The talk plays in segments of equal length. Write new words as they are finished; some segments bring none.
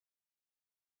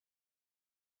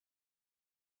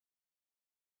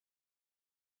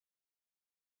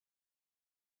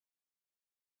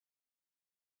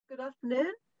Good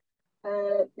afternoon.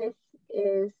 This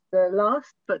is the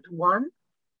last but one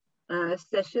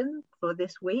session for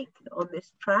this week on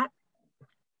this track.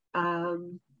 I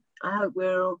hope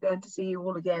we're all going to see you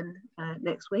all again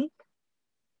next week.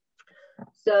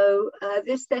 So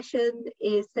this session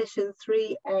is session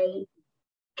 3AQ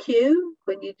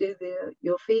when you do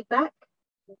your feedback.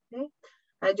 Okay.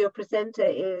 And your presenter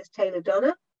is Taylor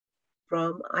Donner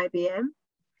from IBM.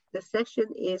 The session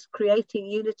is creating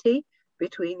unity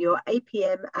between your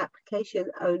APM application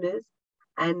owners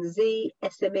and Z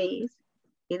SMEs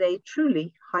in a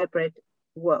truly hybrid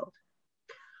world.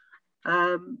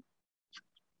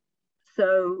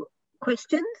 So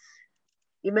questions,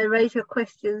 you may raise your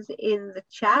questions in the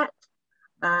chat,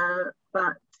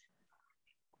 but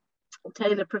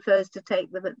Taylor prefers to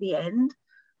take them at the end.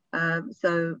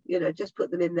 So, just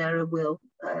put them in there and we'll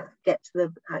get to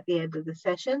them at the end of the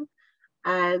session.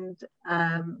 And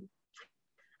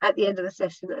at the end of the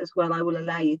session as well, I will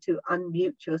allow you to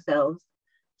unmute yourselves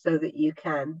so that you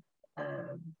can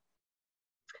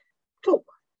talk.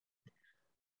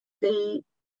 The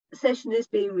session is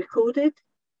being recorded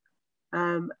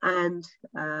and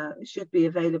should be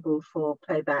available for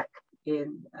playback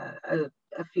in a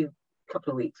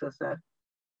couple of weeks or so.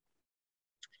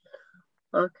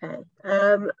 Okay,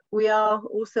 we are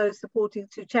also supporting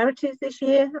 2 charities this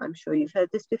year. I'm sure you've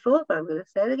heard this before, but I'm going to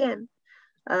say it again.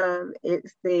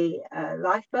 It's the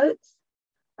lifeboats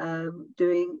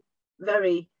doing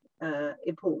very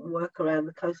important work around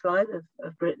the coastline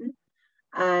of Britain,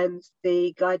 and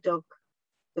the Guide Dog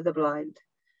for the Blind,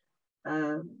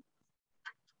 2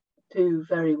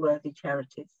 very worthy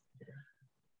charities.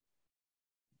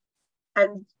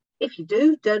 And if you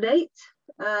do donate,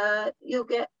 you'll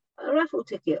get a raffle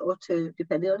ticket or 2,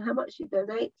 depending on how much you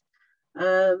donate,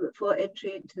 for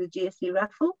entry into the GSE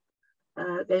raffle.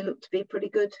 They look to be pretty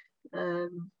good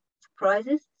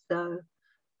prizes, so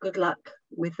good luck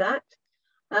with that.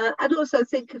 And also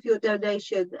think of your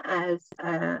donation as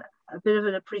a bit of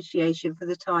an appreciation for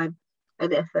the time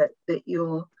and effort that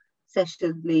your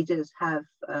session leaders have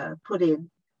put in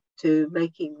to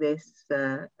making this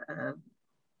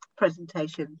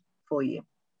presentation for you.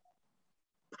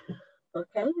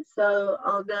 Okay, so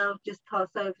I'll now just pass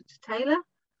over to Taylor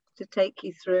to take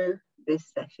you through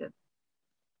this session.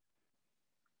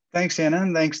 Thanks, Anna,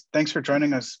 and thanks for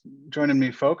joining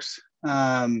me, folks.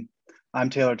 I'm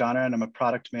Taylor Donner, and I'm a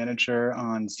product manager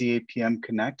on ZAPM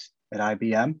Connect at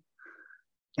IBM.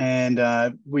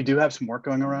 And we do have some work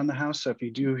going around the house, so if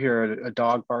you do hear a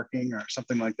dog barking or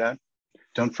something like that,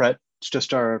 don't fret. It's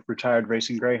just our retired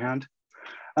racing greyhound.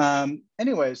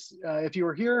 Anyways, if you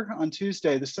were here on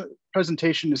Tuesday, this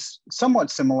presentation is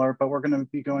somewhat similar, but we're going to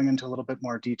be going into a little bit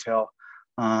more detail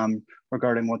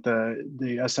regarding what the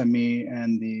SME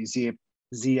and the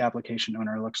Z application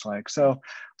owner looks like. So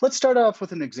let's start off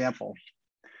with an example.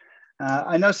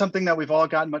 I know something that we've all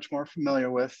gotten much more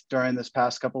familiar with during this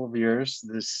past couple of years,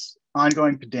 this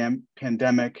ongoing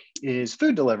pandemic, is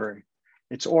food delivery.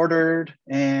 It's ordered,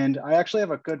 and I actually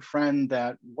have a good friend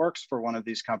that works for one of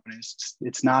these companies.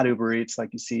 It's not Uber Eats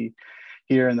like you see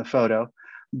here in the photo,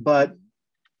 but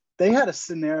they had a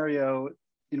scenario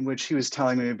in which he was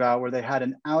telling me about where they had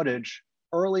an outage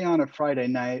early on a Friday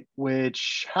night,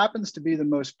 which happens to be the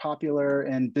most popular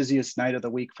and busiest night of the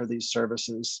week for these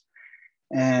services.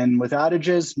 And with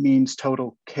outages means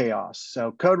total chaos.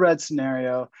 So code red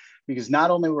scenario, because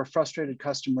not only were frustrated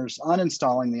customers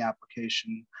uninstalling the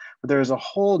application, but there's a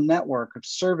whole network of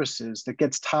services that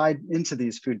gets tied into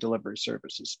these food delivery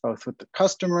services, both with the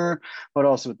customer, but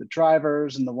also with the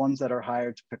drivers and the ones that are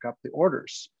hired to pick up the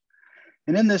orders.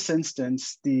 And in this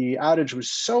instance, the outage was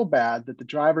so bad that the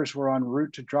drivers were en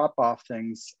route to drop off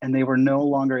things, and they were no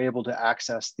longer able to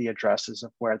access the addresses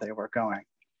of where they were going.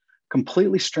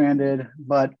 Completely stranded,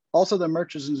 but also the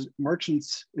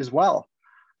merchants as well.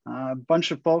 A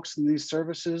bunch of folks in these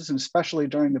services, and especially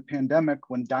during the pandemic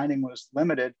when dining was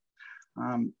limited,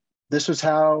 this was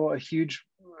how a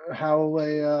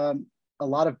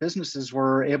lot of businesses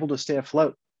were able to stay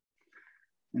afloat.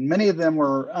 And many of them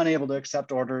were unable to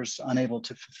accept orders, unable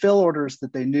to fulfill orders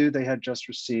that they knew they had just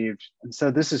received. And so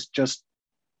this is just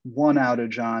one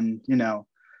outage on,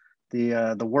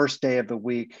 the worst day of the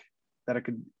week that it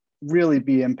could really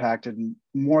be impacted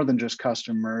more than just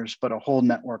customers, but a whole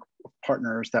network of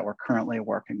partners that were currently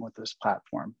working with this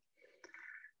platform.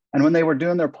 And when they were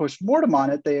doing their postmortem on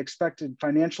it, they expected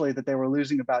financially that they were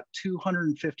losing about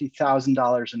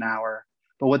 $250,000 an hour.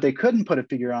 But what they couldn't put a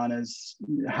figure on is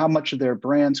how much of their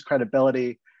brand's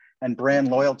credibility and brand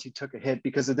loyalty took a hit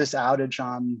because of this outage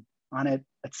on it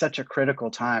at such a critical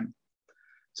time.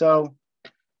 So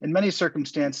in many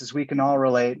circumstances, we can all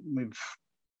relate. We've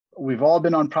we've all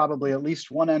been on probably at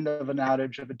least one end of an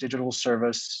outage of a digital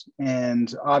service.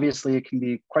 And obviously it can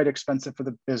be quite expensive for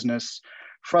the business,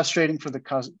 frustrating for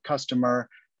the customer,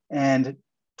 and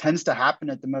tends to happen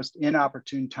at the most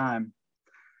inopportune time.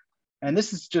 And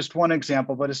this is just one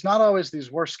example, but it's not always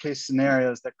these worst case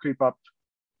scenarios that creep up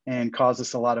and cause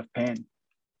us a lot of pain.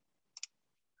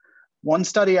 One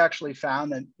study actually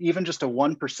found that even just a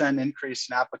 1% increase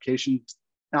in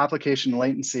application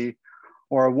latency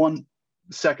or a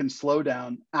 1-second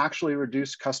slowdown actually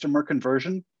reduced customer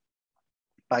conversion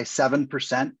by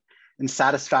 7% and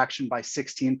satisfaction by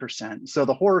 16%. So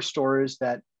the horror stories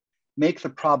that make the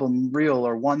problem real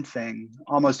are one thing.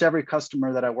 Almost every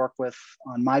customer that I work with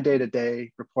on my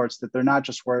day-to-day reports that they're not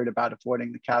just worried about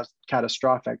avoiding the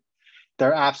catastrophic.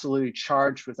 They're absolutely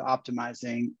charged with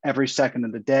optimizing every second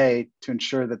of the day to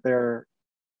ensure that their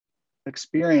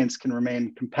experience can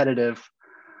remain competitive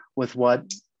with what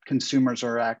consumers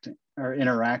are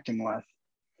interacting with.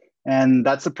 And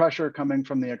that's the pressure coming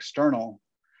from the external.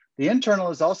 The internal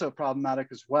is also problematic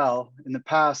as well. In the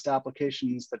past,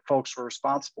 applications that folks were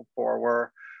responsible for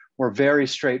were very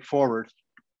straightforward.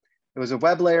 It was a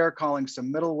web layer calling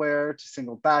some middleware to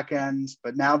single backends,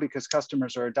 but now because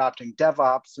customers are adopting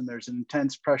DevOps and there's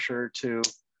intense pressure to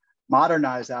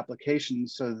modernize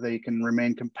applications so they can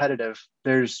remain competitive,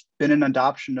 there's been an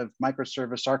adoption of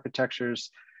microservice architectures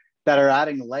that are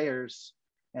adding layers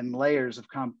and layers of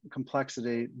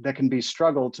complexity that can be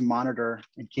struggled to monitor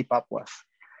and keep up with.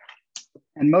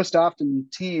 And most often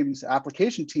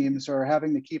application teams are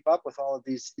having to keep up with all of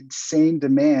these insane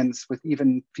demands with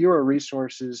even fewer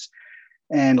resources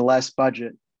and less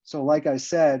budget. So like I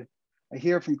said, I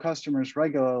hear from customers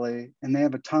regularly and they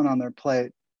have a ton on their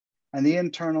plate. And the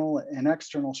internal and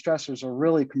external stressors are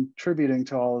really contributing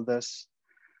to all of this.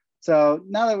 So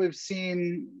now that we've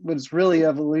seen what's really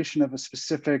evolution of a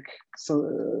specific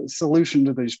solution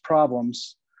to these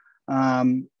problems,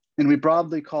 and we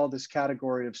broadly call this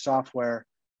category of software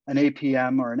an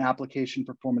APM, or an application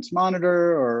performance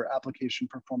monitor, or application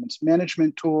performance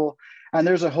management tool. And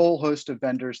there's a whole host of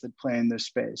vendors that play in this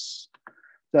space.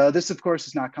 So this, of course,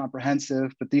 is not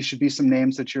comprehensive, but these should be some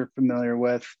names that you're familiar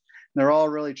with. They're all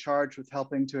really charged with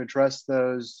helping to address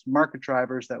those market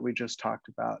drivers that we just talked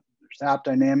about. There's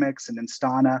AppDynamics and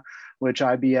Instana, which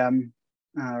IBM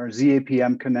or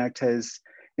ZAPM Connect has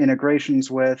integrations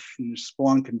with, and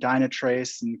Splunk and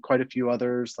Dynatrace and quite a few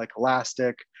others like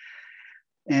Elastic.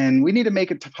 And we need to make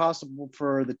it possible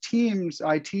for the teams,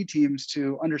 IT teams,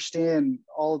 to understand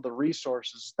all of the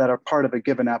resources that are part of a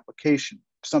given application.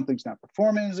 If something's not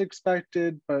performing as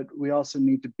expected, but we also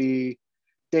need to be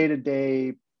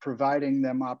day-to-day providing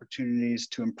them opportunities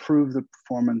to improve the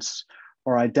performance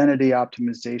or identity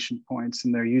optimization points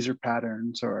in their user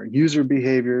patterns or user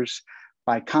behaviors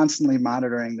by constantly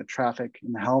monitoring the traffic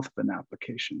and the health of an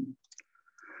application.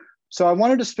 So I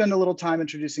wanted to spend a little time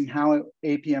introducing how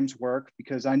APMs work,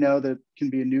 because I know that can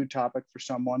be a new topic for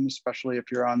someone, especially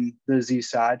if you're on the Z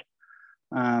side.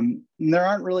 There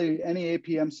aren't really any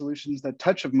APM solutions that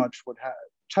touch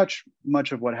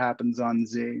much of what happens on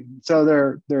Z. So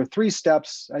there are 3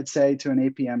 steps, I'd say, to an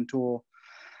APM tool.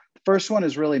 The first one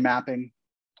is really mapping.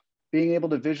 Being able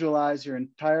to visualize your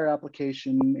entire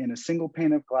application in a single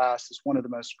pane of glass is one of the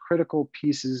most critical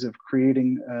pieces of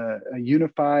creating a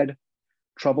unified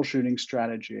troubleshooting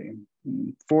strategy.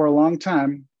 For a long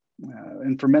time,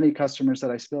 and for many customers that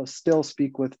I still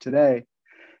speak with today,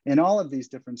 in all of these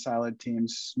different siloed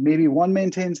teams, maybe one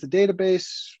maintains the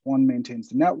database, one maintains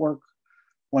the network,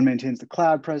 one maintains the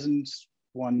cloud presence,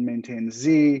 one maintains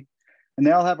Z, and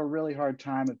they all have a really hard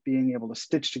time of being able to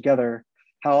stitch together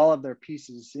how all of their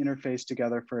pieces interface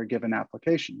together for a given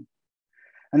application.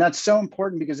 And that's so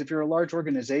important because if you're a large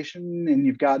organization and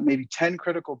you've got maybe 10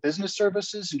 critical business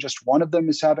services and just one of them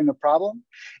is having a problem,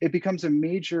 it becomes a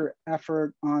major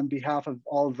effort on behalf of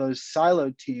all of those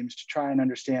siloed teams to try and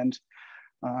understand,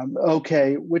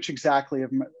 okay, which exactly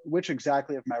of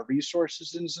my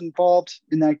resources is involved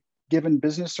in that given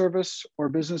business service or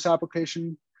business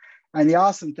application. And the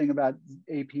awesome thing about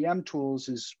APM tools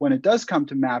is when it does come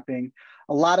to mapping,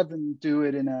 a lot of them do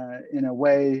it in a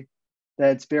way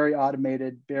that's very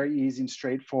automated, very easy and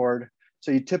straightforward.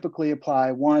 So you typically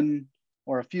apply one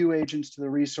or a few agents to the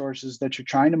resources that you're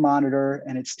trying to monitor,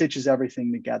 and it stitches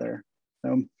everything together.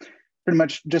 So pretty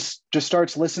much just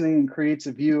starts listening and creates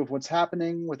a view of what's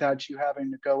happening without you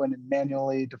having to go in and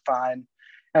manually define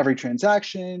every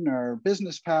transaction or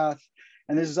business path.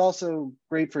 And this is also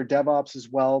great for DevOps as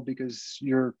well, because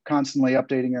you're constantly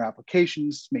updating your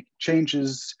applications, making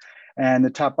changes, and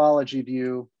the topology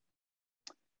view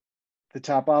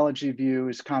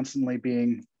is constantly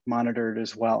being monitored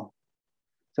as well.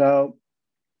 So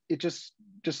it just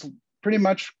just pretty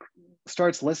much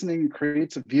starts listening and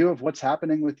creates a view of what's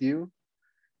happening with you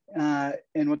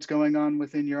and what's going on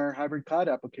within your hybrid cloud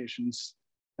applications,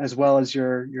 as well as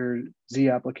your Z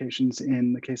applications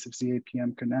in the case of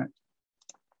ZAPM Connect.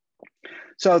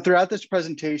 So throughout this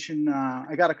presentation,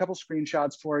 I got a couple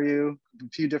screenshots for you, a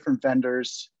few different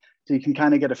vendors, so you can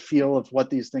kind of get a feel of what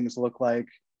these things look like,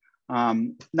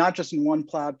 not just in one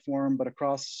platform, but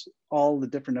across all the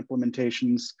different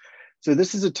implementations. So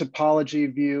this is a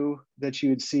topology view that you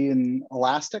would see in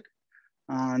Elastic.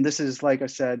 And this is, like I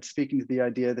said, speaking to the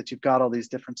idea that you've got all these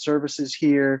different services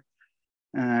here,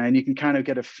 and you can kind of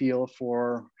get a feel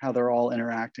for how they're all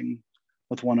interacting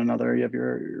with one another. You have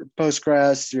your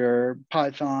Postgres, your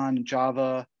Python,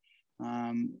 Java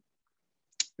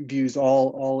views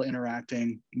all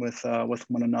interacting with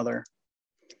one another.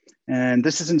 And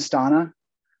this is Instana.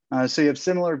 So you have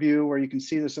similar view where you can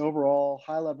see this overall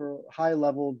high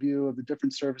level view of the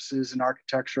different services and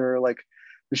architecture, like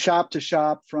the shop to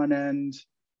shop front end,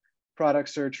 product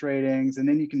search ratings, and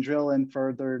then you can drill in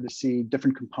further to see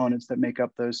different components that make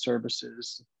up those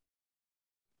services.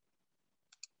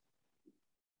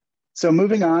 So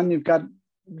moving on, you've got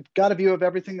a view of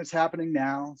everything that's happening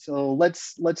now. So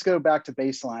let's go back to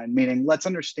baseline, meaning let's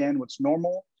understand what's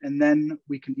normal, and then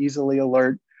we can easily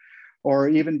alert, or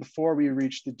even before we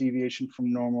reach the deviation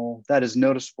from normal that is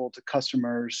noticeable to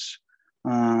customers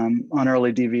on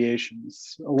early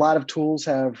deviations. A lot of tools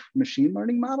have machine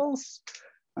learning models,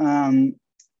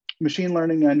 machine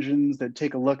learning engines that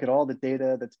take a look at all the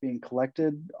data that's being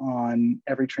collected on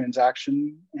every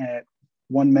transaction at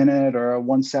 1 minute or a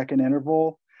 1 second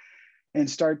interval, and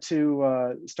start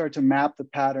to map the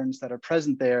patterns that are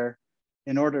present there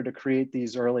in order to create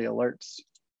these early alerts.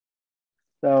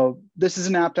 So this is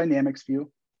an app dynamics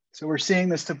view. So we're seeing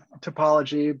this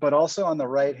topology, but also on the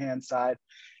right-hand side,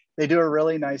 they do a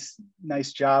really nice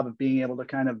job of being able to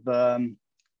kind of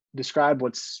describe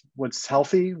what's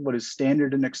healthy, what is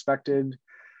standard and expected.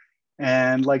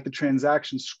 And like the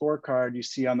transaction scorecard you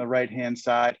see on the right-hand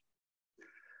side,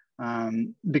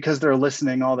 because they're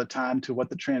listening all the time to what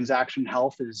the transaction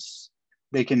health is,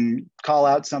 they can call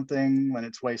out something when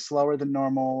it's way slower than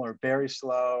normal or very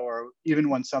slow, or even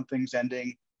when something's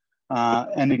ending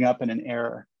up in an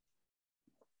error.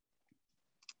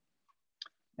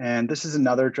 And this is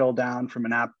another drill down from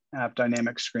an app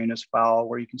dynamics screen as well,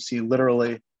 where you can see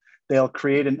literally they'll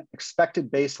create an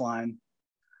expected baseline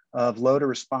of load to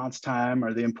response time,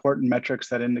 or the important metrics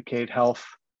that indicate health,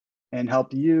 and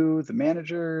help you, the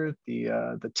manager,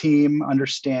 the team,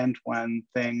 understand when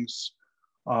things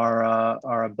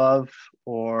are above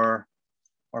or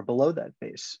below that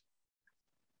base.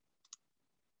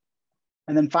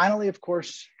 And then finally, of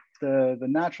course, the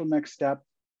natural next step,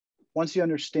 once you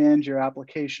understand your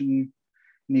application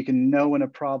and you can know when a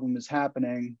problem is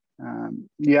happening,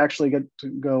 you actually get to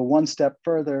go one step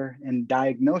further and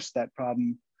diagnose that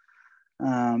problem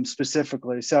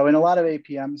specifically. So in a lot of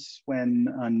APMs, when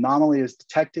an anomaly is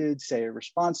detected, say a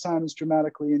response time is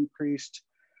dramatically increased,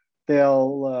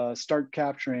 they'll start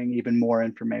capturing even more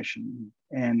information.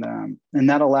 And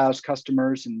that allows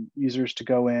customers and users to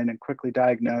go in and quickly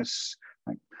diagnose,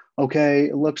 like, okay,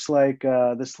 it looks like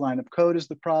this line of code is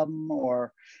the problem,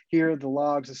 or here are the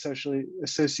logs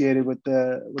associated with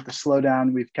the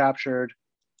slowdown we've captured.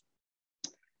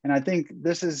 And I think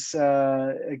this is,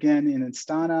 again, in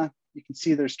Instana, you can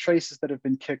see there's traces that have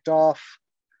been kicked off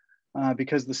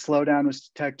because the slowdown was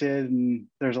detected, and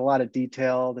there's a lot of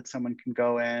detail that someone can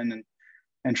go in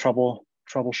and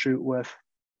troubleshoot with.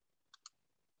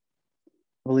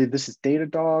 I believe this is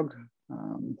Datadog.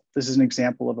 This is an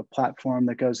example of a platform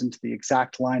that goes into the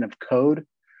exact line of code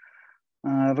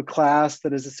of a class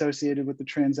that is associated with the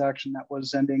transaction that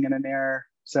was ending in an error.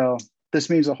 So this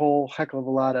means a whole heck of a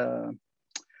lot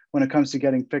when it comes to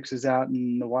getting fixes out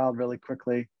in the wild really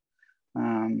quickly.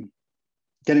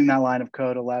 Getting that line of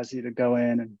code allows you to go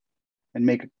in and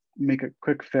make a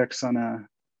quick fix on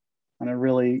a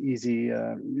really easy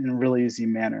in a really easy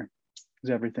manner,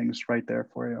 because everything's right there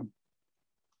for you.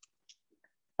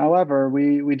 However,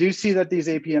 we do see that these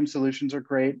APM solutions are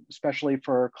great, especially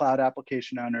for cloud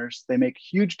application owners. They make a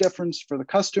huge difference for the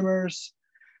customers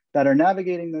that are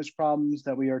navigating those problems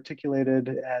that we articulated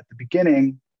at the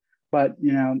beginning. But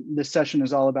this session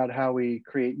is all about how we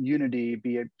create unity,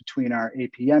 be it between our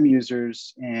APM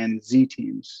users and Z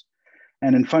teams.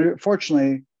 And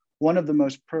unfortunately, one of the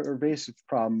most pervasive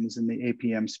problems in the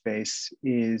APM space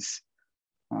is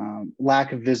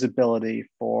lack of visibility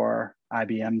for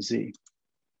IBM Z.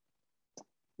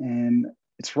 And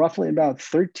it's roughly about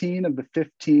 13 of the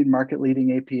 15 market-leading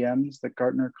APMs that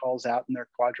Gartner calls out in their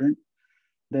quadrant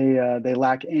they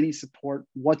lack any support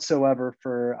whatsoever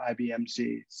for IBM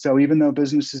Z. So even though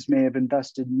businesses may have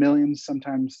invested millions,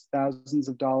 sometimes thousands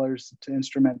of dollars to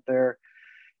instrument their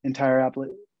entire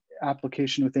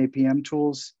application with APM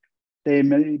tools, they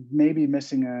may be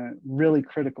missing a really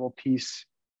critical piece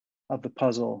of the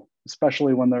puzzle,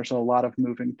 especially when there's a lot of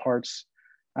moving parts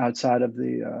outside of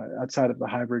the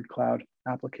hybrid cloud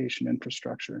application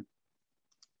infrastructure.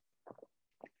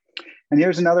 And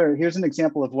here's an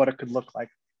example of what it could look like.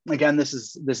 Again, this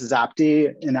is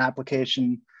AppD, an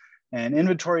application and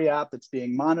inventory app that's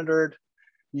being monitored.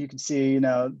 You can see,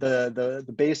 the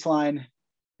baseline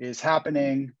is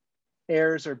happening,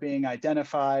 errors are being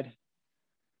identified.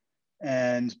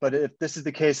 But if this is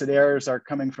the case that errors are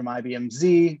coming from IBM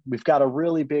Z, we've got a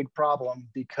really big problem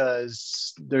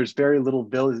because there's very little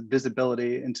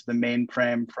visibility into the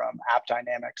mainframe from App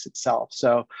Dynamics itself.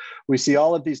 So we see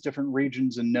all of these different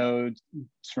regions and nodes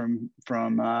from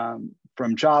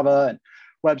Java and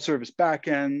web service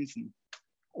backends and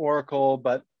Oracle.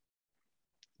 But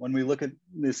when we look at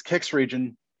this CICS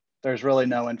region, there's really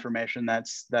no information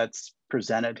that's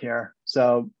presented here.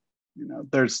 So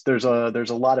there's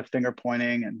a lot of finger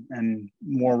pointing and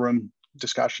war room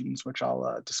discussions, which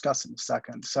I'll discuss in a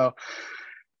second. So,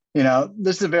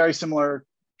 this is a very similar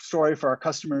story for our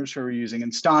customers who are using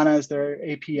Instana as their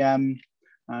APM.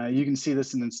 You can see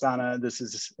this in Instana. This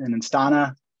is an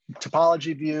Instana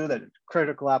topology view that a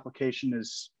critical application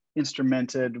is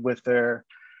instrumented with their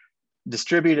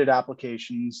distributed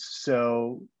applications,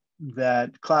 so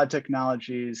that cloud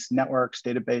technologies, networks,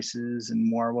 databases, and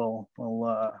more will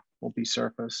be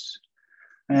surfaced.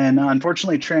 And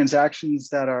unfortunately, transactions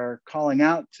that are calling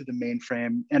out to the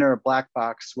mainframe enter a black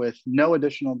box with no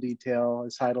additional detail,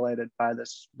 as highlighted by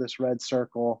this red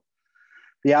circle.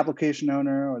 The application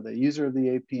owner or the user of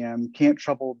the APM can't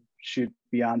troubleshoot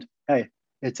beyond, hey,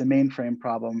 it's a mainframe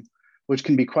problem, which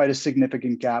can be quite a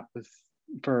significant gap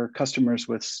for customers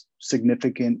with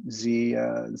significant Z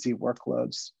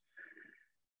workloads.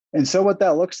 And so what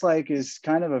that looks like is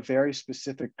kind of a very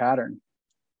specific pattern.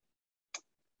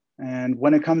 And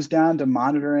when it comes down to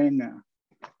monitoring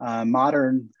a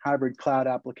modern hybrid cloud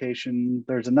application,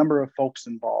 there's a number of folks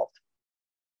involved.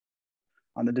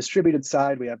 On the distributed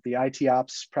side, we have the IT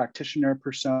ops practitioner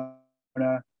persona.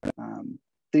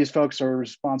 These folks are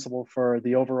responsible for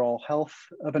the overall health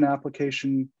of an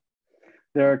application.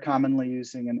 They're commonly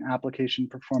using an application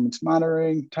performance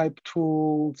monitoring type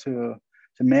tool to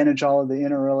manage all of the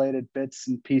interrelated bits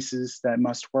and pieces that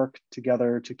must work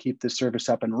together to keep the service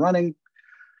up and running.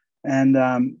 And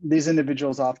these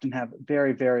individuals often have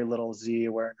very, very little Z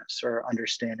awareness or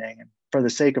understanding. And for the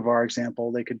sake of our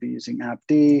example, they could be using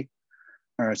AppD,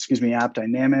 App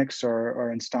Dynamics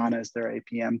or Instana as their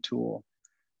APM tool.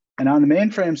 And on the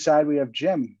mainframe side, we have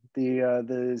Jim,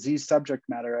 the Z subject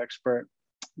matter expert.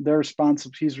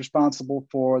 He's responsible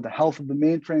for the health of the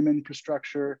mainframe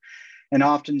infrastructure and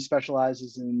often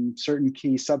specializes in certain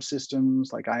key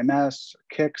subsystems like IMS or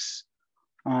CICS.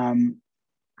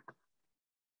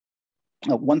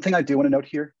 One thing I do want to note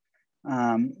here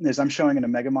is I'm showing an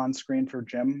Omegamon screen for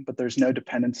Jim, but there's no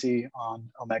dependency on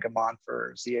Omegamon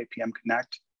for ZAPM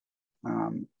Connect.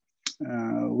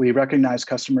 We recognize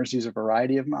customers use a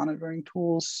variety of monitoring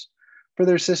tools for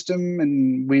their system,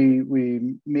 and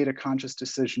we made a conscious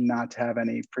decision not to have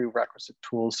any prerequisite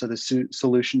tools so the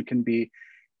solution can be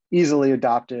easily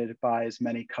adopted by as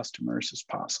many customers as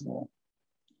possible.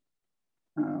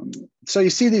 So you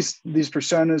see these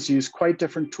personas use quite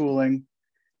different tooling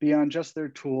beyond just their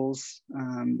tools.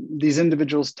 These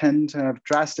individuals tend to have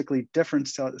drastically different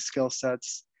skill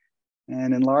sets,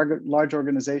 and in large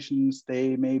organizations,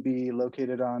 they may be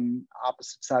located on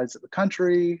opposite sides of the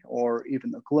country or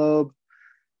even the globe.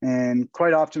 And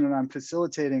quite often when I'm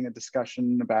facilitating a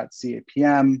discussion about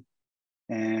CAPM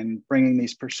and bringing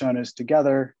these personas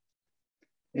together,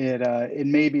 it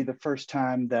may be the first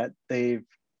time that they've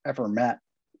ever met.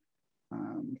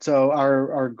 So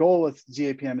our goal with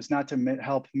ZAPM is not to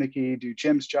help Mickey do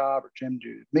Jim's job or Jim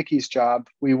do Mickey's job.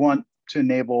 We want to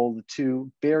enable the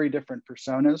two very different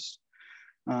personas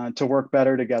to work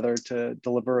better together to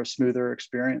deliver a smoother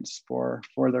experience for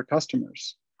their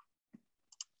customers.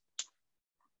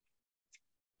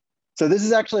 So this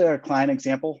is actually a client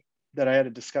example that I had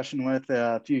a discussion with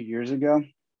a few years ago.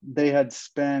 They had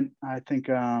spent, I think,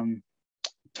 10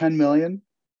 million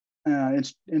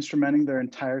instrumenting their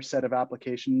entire set of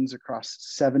applications across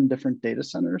 7 different data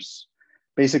centers,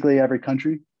 basically every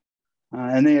country.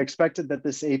 And they expected that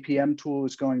this APM tool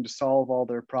was going to solve all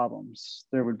their problems.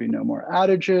 There would be no more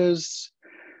outages.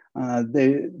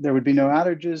 There would be no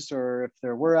outages, or if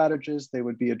there were outages, they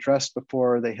would be addressed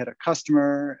before they hit a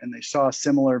customer, and they saw a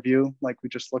similar view like we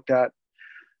just looked at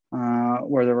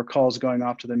where there were calls going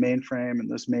off to the mainframe, and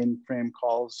those mainframe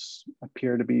calls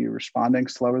appear to be responding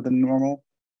slower than normal.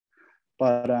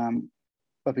 But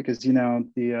because the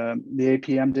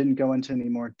APM didn't go into any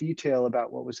more detail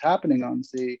about what was happening on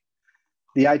Z,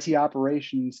 the IT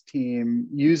operations team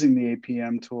using the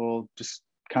APM tool just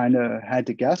kind of had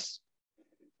to guess.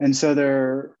 And so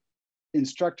their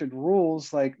instructed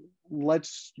rules like,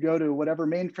 let's go to whatever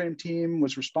mainframe team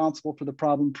was responsible for the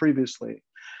problem previously.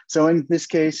 So in this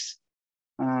case,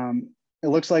 it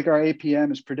looks like our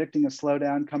APM is predicting a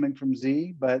slowdown coming from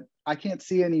Z, but I can't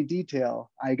see any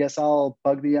detail. I guess I'll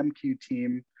bug the MQ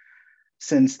team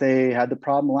since they had the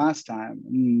problem last time.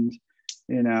 And,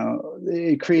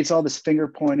 it creates all this finger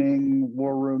pointing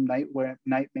war room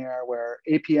nightmare where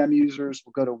APM users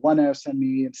will go to one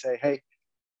SME and say, hey,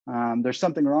 there's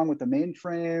something wrong with the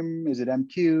mainframe. Is it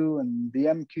MQ? And the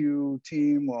MQ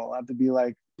team will have to be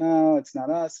like, no, it's not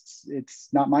us. It's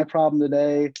not my problem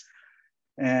today.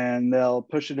 And they'll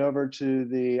push it over to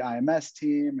the IMS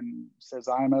team and says,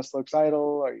 IMS looks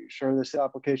idle. Are you sure this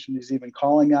application is even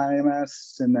calling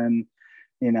IMS? And then,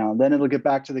 then it'll get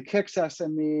back to the Kix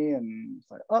SME and it's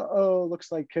like,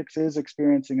 looks like Kix is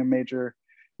experiencing a major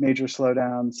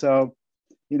slowdown. So,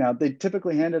 they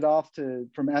typically hand it off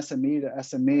from SME to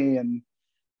SME, and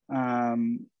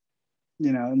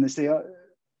and they say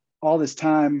all this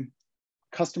time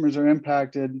customers are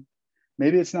impacted.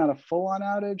 Maybe it's not a full-on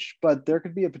outage, but there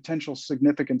could be a potential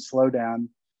significant slowdown,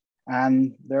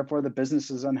 and therefore the business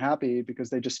is unhappy because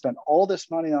they just spent all this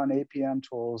money on APM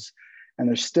tools, and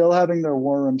they're still having their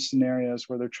war room scenarios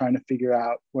where they're trying to figure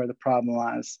out where the problem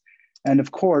lies. And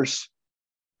of course,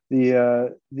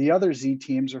 the other Z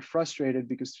teams are frustrated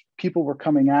because people were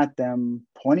coming at them,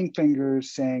 pointing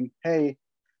fingers, saying, hey,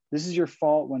 this is your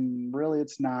fault, when really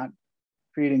it's not,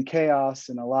 creating chaos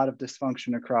and a lot of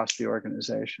dysfunction across the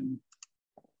organization.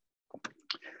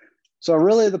 So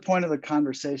really the point of the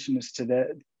conversation is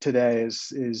today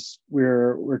is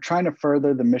we're trying to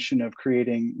further the mission of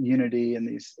creating unity in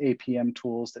these APM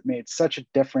tools that made such a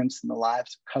difference in the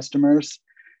lives of customers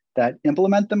that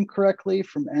implement them correctly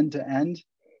from end to end.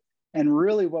 And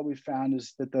really what we found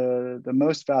is that the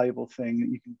most valuable thing that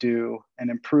you can do in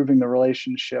improving the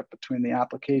relationship between the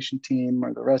application team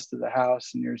or the rest of the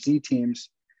house and your Z teams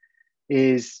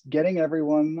is getting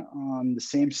everyone on the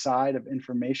same side of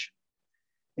information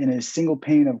in a single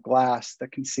pane of glass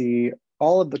that can see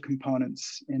all of the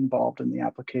components involved in the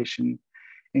application,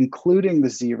 including the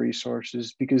Z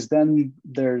resources, because then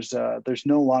there's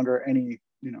no longer any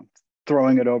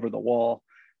throwing it over the wall,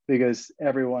 because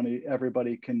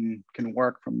everybody can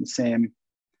work from the same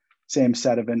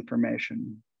set of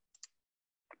information.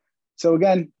 So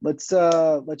again, let's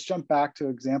jump back to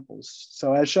examples.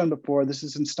 So as shown before, this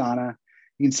is Instana.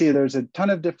 You can see there's a ton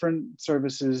of different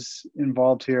services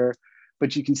involved here,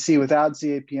 but you can see without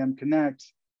ZAPM Connect,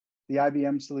 the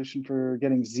IBM solution for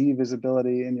getting Z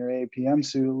visibility in your APM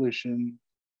solution,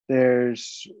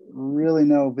 there's really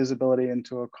no visibility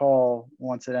into a call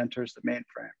once it enters the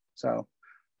mainframe. So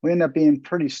we end up being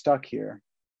pretty stuck here.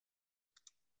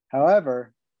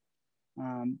 However,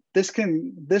 this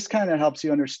kind of helps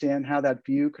you understand how that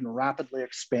view can rapidly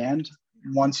expand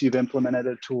once you've implemented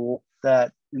a tool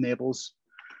that enables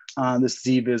this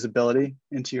Z visibility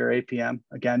into your APM.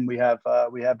 Again, we have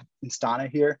Instana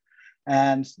here,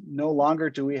 and no longer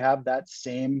do we have that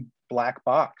same black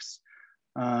box.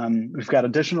 We've got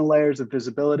additional layers of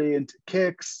visibility into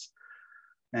Kix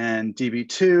and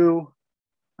DB2,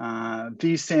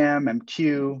 VSAM,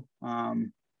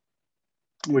 MQ,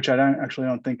 which I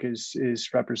don't think is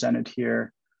represented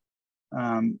here.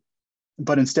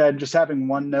 But instead, just having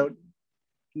one note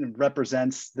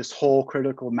represents this whole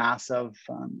critical mass of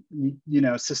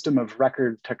system of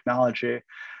record technology.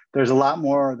 There's a lot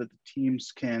more that the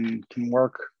teams can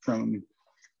work from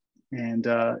and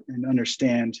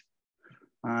understand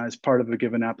as part of a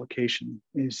given application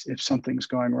is if something's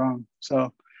going wrong.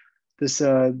 So this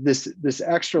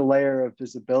extra layer of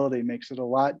visibility makes it a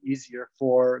lot easier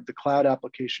for the cloud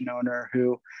application owner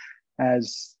who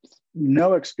has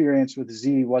no experience with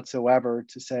Z whatsoever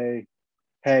to say,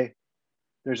 hey,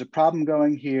 there's a problem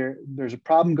going here. There's a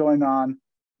problem going on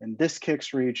in this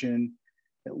Kix region.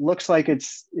 It looks like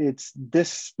it's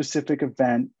this specific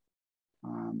event.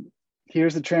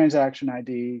 Here's the transaction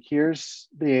ID. Here's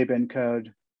the ABIN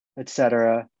code,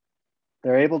 etc.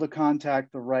 They're able to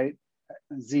contact the right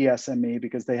ZSME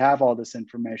because they have all this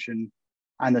information,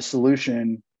 and the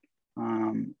solution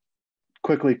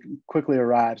quickly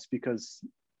arrives because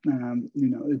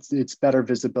it's better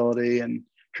visibility and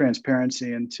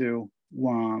transparency into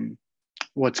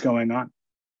what's going on.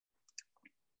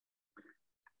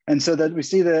 And so that we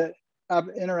see that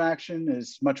interaction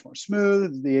is much more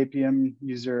smooth. The APM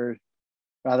user,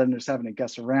 rather than just having to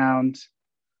guess around,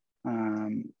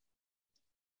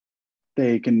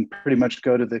 they can pretty much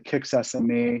go to the Kix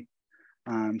SME.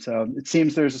 So it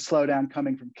seems there's a slowdown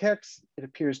coming from Kix. It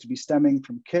appears to be stemming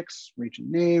from Kix,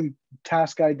 region name,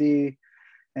 task ID.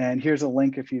 And here's a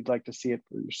link if you'd like to see it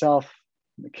for yourself.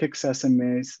 The Kix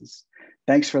SMEs.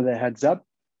 Thanks for the heads up.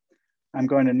 I'm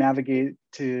going to navigate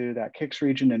to that Kix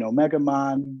region in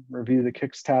OmegaMon, review the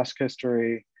Kix task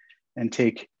history, and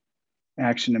take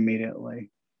action immediately.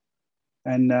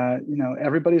 And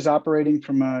everybody's operating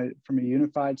from a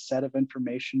unified set of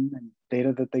information and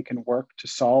data that they can work to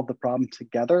solve the problem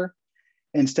together,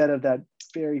 instead of that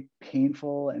very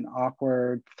painful and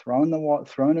awkward throwing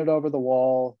it over the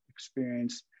wall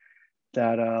experience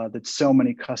that so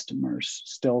many customers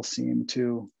still seem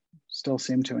to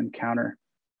encounter.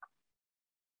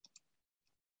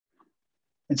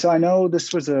 And so I know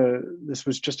this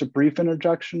was just a brief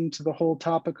introduction to the whole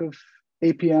topic of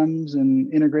APMs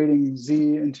and integrating Z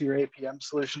into your APM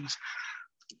solutions,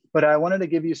 but I wanted to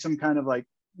give you some kind of like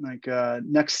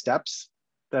next steps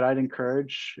that I'd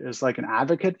encourage as like an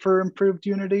advocate for improved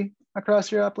unity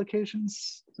across your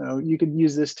applications. So you could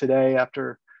use this today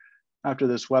after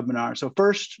this webinar. So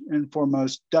first and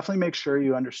foremost, definitely make sure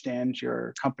you understand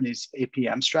your company's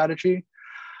APM strategy.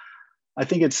 I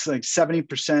think it's like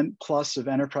 70% plus of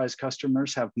enterprise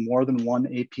customers have more than one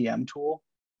APM tool.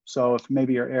 So if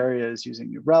maybe your area is using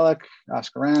New Relic,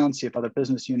 ask around, see if other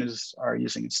business units are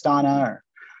using Instana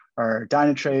or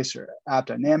Dynatrace or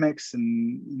AppDynamics,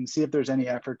 and see if there's any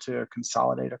effort to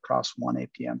consolidate across one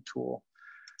APM tool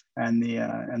and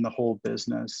the whole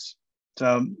business.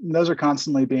 So those are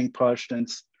constantly being pushed, and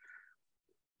it's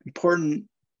important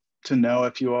to know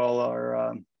if you all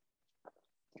are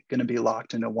going to be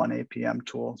locked into one APM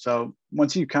tool. So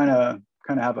once you kind of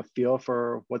have a feel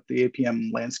for what the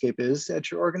APM landscape is at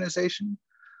your organization,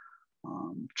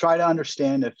 try to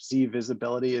understand if Z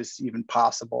visibility is even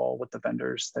possible with the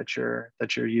vendors that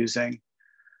you're using.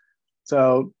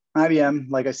 So IBM,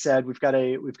 like I said, we've got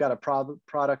a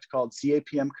product called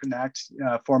ZAPM Connect,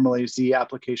 formerly Z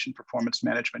Application Performance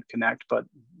Management Connect, but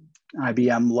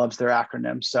IBM loves their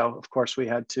acronyms, so of course we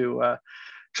had to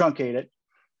truncate it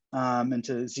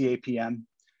into ZAPM.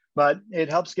 But it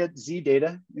helps get Z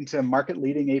data into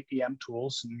market-leading APM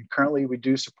tools. And currently, we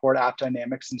do support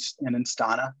AppDynamics and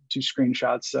Instana,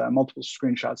 multiple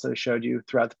screenshots that I showed you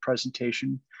throughout the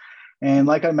presentation. And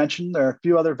like I mentioned, there are a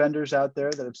few other vendors out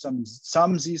there that have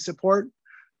some Z support,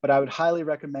 but I would highly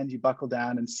recommend you buckle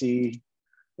down and see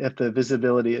if the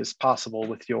visibility is possible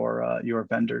with your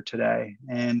vendor today.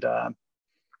 And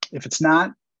if it's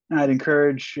not, I'd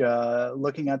encourage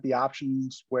looking at the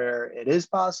options where it is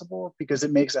possible, because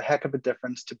it makes a heck of a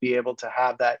difference to be able to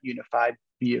have that unified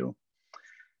view.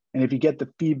 And if you get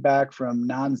the feedback from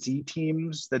non-Z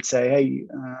teams that say, hey,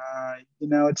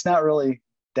 it's not really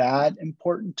that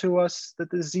important to us that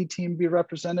the Z team be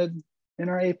represented in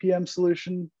our APM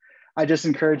solution, I just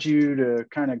encourage you to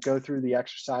kind of go through the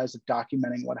exercise of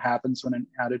documenting what happens when an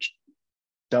outage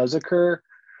does occur.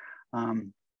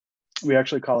 We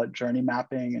actually call it journey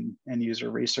mapping and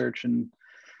user research. And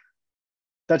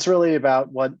that's really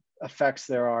about what effects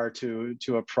there are to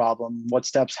a problem, what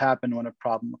steps happen when a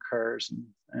problem occurs,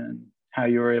 and how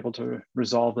you were able to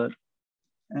resolve it.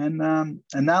 And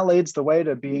that leads the way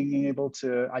to being able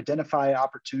to identify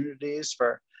opportunities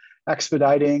for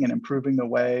expediting and improving the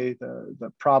way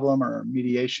the problem or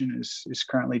mediation is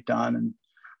currently done. And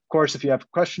of course, if you have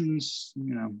questions,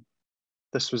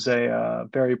 this was a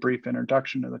very brief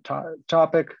introduction to the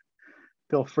topic.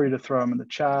 Feel free to throw them in the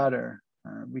chat, or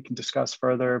we can discuss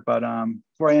further. But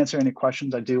before I answer any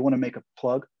questions, I do want to make a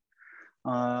plug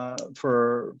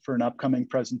for an upcoming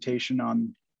presentation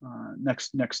on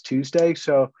next Tuesday.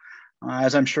 So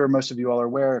as I'm sure most of you all are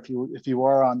aware, if you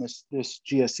are on this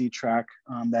GSE track,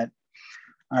 that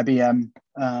IBM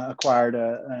acquired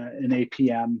an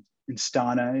APM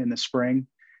Instana in the spring,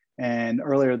 and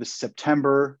earlier this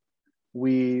September,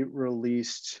 we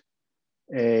released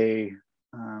a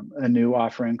new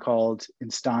offering called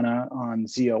Instana on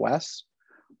ZOS,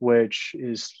 which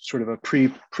is sort of a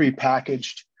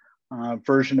pre-packaged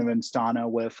version of Instana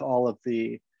with all of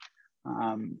the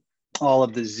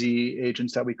Z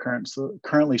agents that we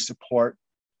currently support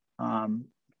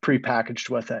pre-packaged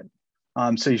with it.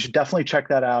 So you should definitely check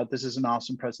that out. This is an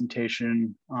awesome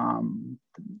presentation.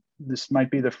 This might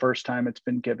be the first time it's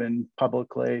been given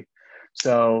publicly.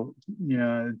 So,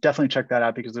 definitely check that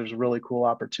out, because there's a really cool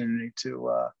opportunity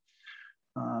to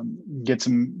get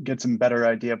some better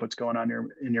idea of what's going on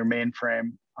in your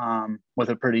mainframe with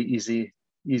a pretty easy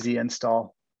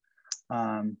install.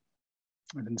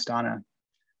 Instana.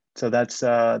 So that's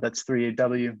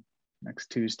 3AW next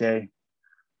Tuesday.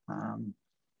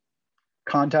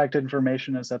 Contact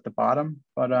information is at the bottom,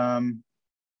 but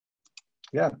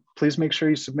yeah, please make sure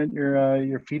you submit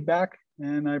your feedback,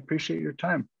 and I appreciate your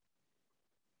time.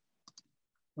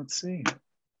 Let's see.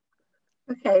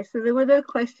 Okay, so there were no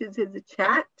questions in the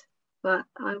chat, but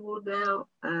I will now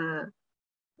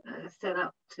set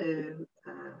up to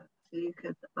so you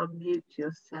can unmute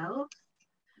yourselves.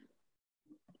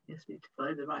 Just need to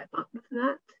find the right button for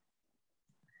that.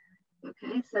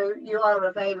 Okay, so you are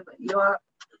available. You are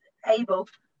able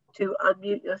to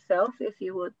unmute yourself if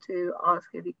you want to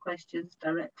ask any questions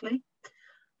directly.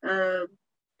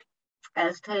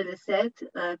 As Taylor said,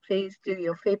 please do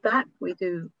your feedback. We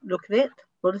do look at it,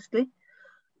 honestly.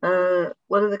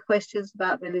 One of the questions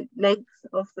about the length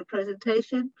of the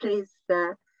presentation, please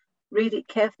read it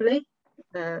carefully.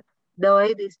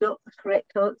 9 is not the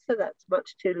correct answer, that's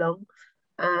much too long.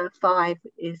 5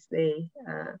 is the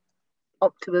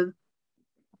optimum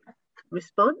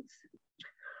response.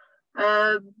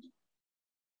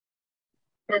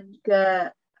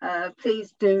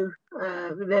 Please do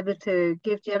remember to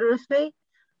give generously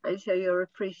and show your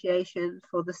appreciation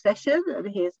for the session. And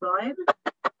here's mine.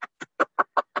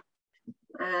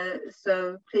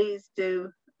 So please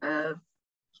do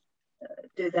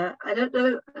do that. I don't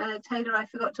know, Taylor, I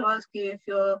forgot to ask you if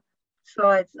your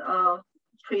slides are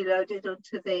preloaded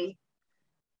onto the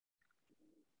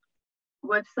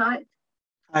website.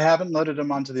 I haven't loaded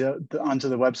them onto the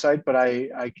website, but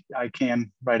I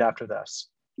can right after this.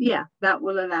 Yeah, that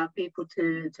will allow people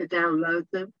to download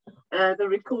them. The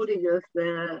recording of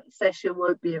the session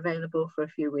won't be available for a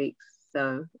few weeks,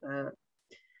 so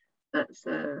that's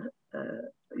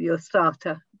your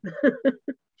starter.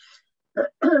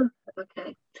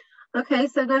 Okay,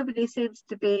 so nobody seems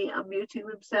to be unmuting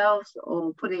themselves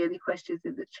or putting any questions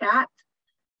in the chat.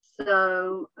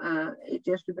 So it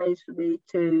just remains for me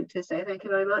to say thank you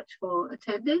very much for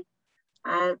attending,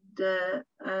 and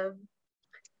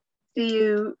see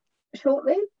you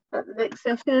shortly at the next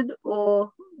session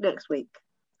or next week.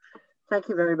 Thank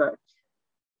you very much.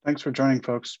 Thanks for joining,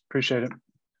 folks. Appreciate it.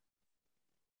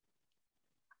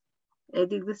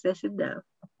 Ending the session now.